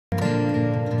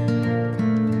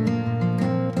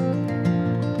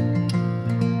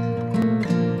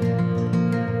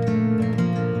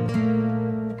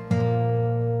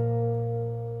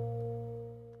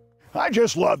I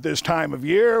just love this time of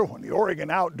year when the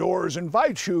Oregon outdoors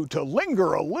invites you to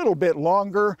linger a little bit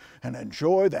longer and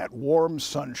enjoy that warm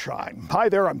sunshine. Hi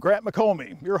there, I'm Grant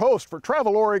McComey, your host for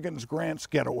Travel Oregon's Grant's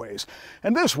Getaways.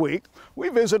 And this week, we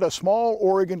visit a small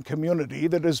Oregon community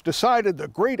that has decided the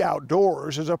great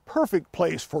outdoors is a perfect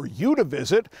place for you to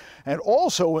visit and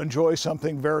also enjoy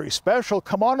something very special.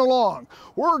 Come on along.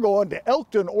 We're going to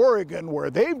Elkton, Oregon, where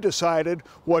they've decided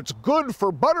what's good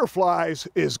for butterflies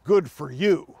is good for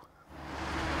you.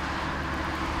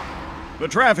 The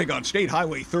traffic on State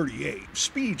Highway 38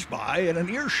 speeds by at an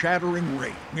ear-shattering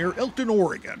rate near Elkton,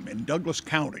 Oregon in Douglas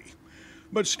County.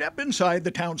 But step inside the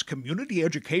town's Community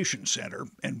Education Center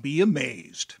and be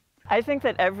amazed. I think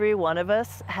that every one of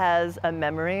us has a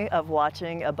memory of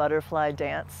watching a butterfly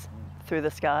dance through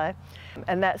the sky.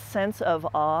 And that sense of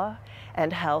awe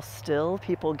and how still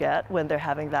people get when they're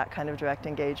having that kind of direct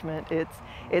engagement,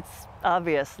 it's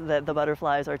obvious that the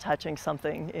butterflies are touching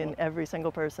something in every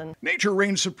single person. Nature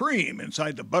reigns supreme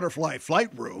inside the butterfly flight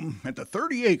room at the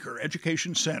 30-acre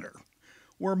Education Center,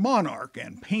 where monarch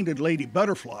and painted lady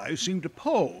butterflies seem to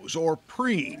pose or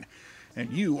preen,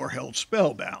 and you are held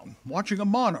spellbound watching a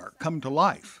monarch come to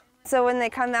life. So when they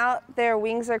come out, their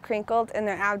wings are crinkled and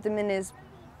their abdomen is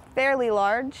fairly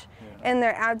large, and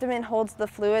their abdomen holds the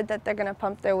fluid that they're going to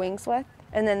pump their wings with,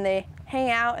 and then they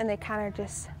hang out and they kind of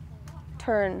just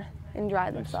turn and dry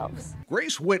themselves.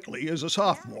 Grace Whitley is a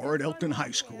sophomore at Elkton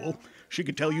High School. She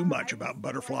can tell you much about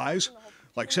butterflies.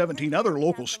 Like 17 other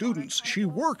local students, she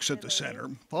works at the center,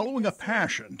 following a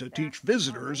passion to teach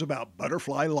visitors about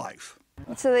butterfly life.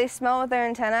 So they smell with their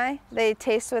antennae, they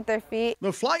taste with their feet.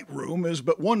 The flight room is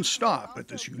but one stop at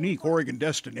this unique Oregon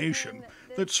destination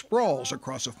that sprawls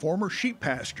across a former sheep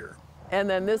pasture. And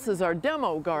then this is our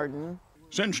demo garden.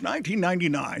 Since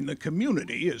 1999, the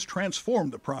community has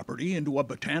transformed the property into a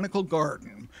botanical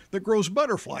garden that grows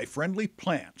butterfly-friendly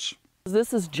plants.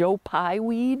 This is Joe Pie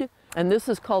weed, and this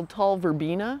is called tall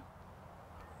verbena.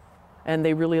 And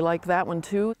they really like that one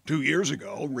too. 2 years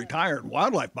ago, retired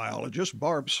wildlife biologist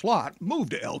Barb Slott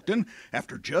moved to Elkton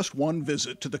after just one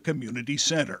visit to the community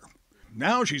center.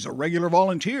 Now she's a regular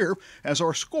volunteer, as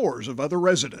are scores of other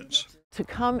residents. To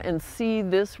come and see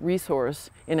this resource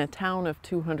in a town of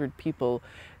 200 people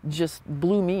just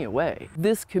blew me away.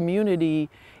 This community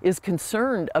is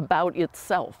concerned about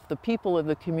itself. The people of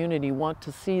the community want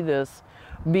to see this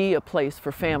be a place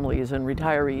for families and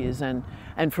retirees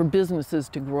and for businesses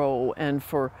to grow and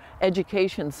for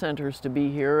education centers to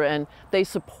be here, and they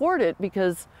support it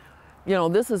because, you know,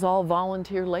 this is all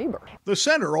volunteer labor. The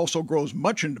center also grows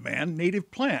much in demand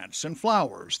native plants and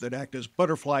flowers that act as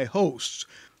butterfly hosts.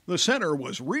 The center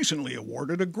was recently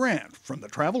awarded a grant from the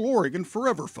Travel Oregon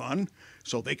Forever Fund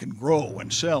so they can grow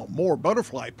and sell more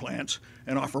butterfly plants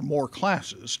and offer more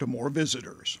classes to more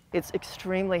visitors. It's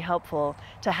extremely helpful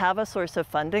to have a source of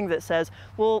funding that says,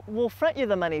 we'll front you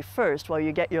the money first while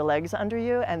you get your legs under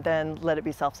you, and then let it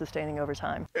be self-sustaining over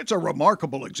time. It's a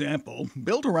remarkable example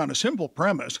built around a simple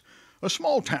premise. A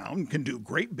small town can do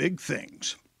great big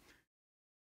things.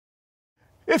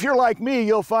 If you're like me,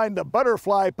 you'll find the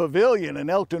Butterfly Pavilion in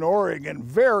Elkton, Oregon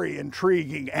very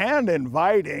intriguing and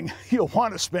inviting. You'll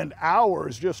want to spend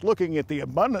hours just looking at the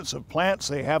abundance of plants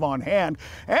they have on hand.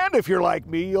 And if you're like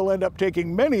me, you'll end up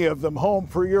taking many of them home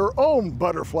for your own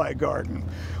butterfly garden.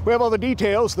 We have all the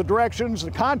details, the directions,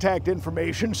 the contact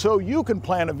information, so you can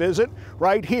plan a visit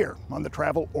right here on the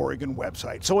Travel Oregon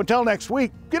website. So until next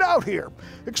week, get out here,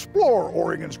 explore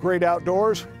Oregon's great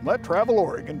outdoors, let Travel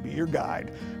Oregon be your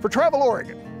guide. For Travel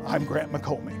Oregon, I'm Grant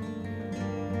McComey.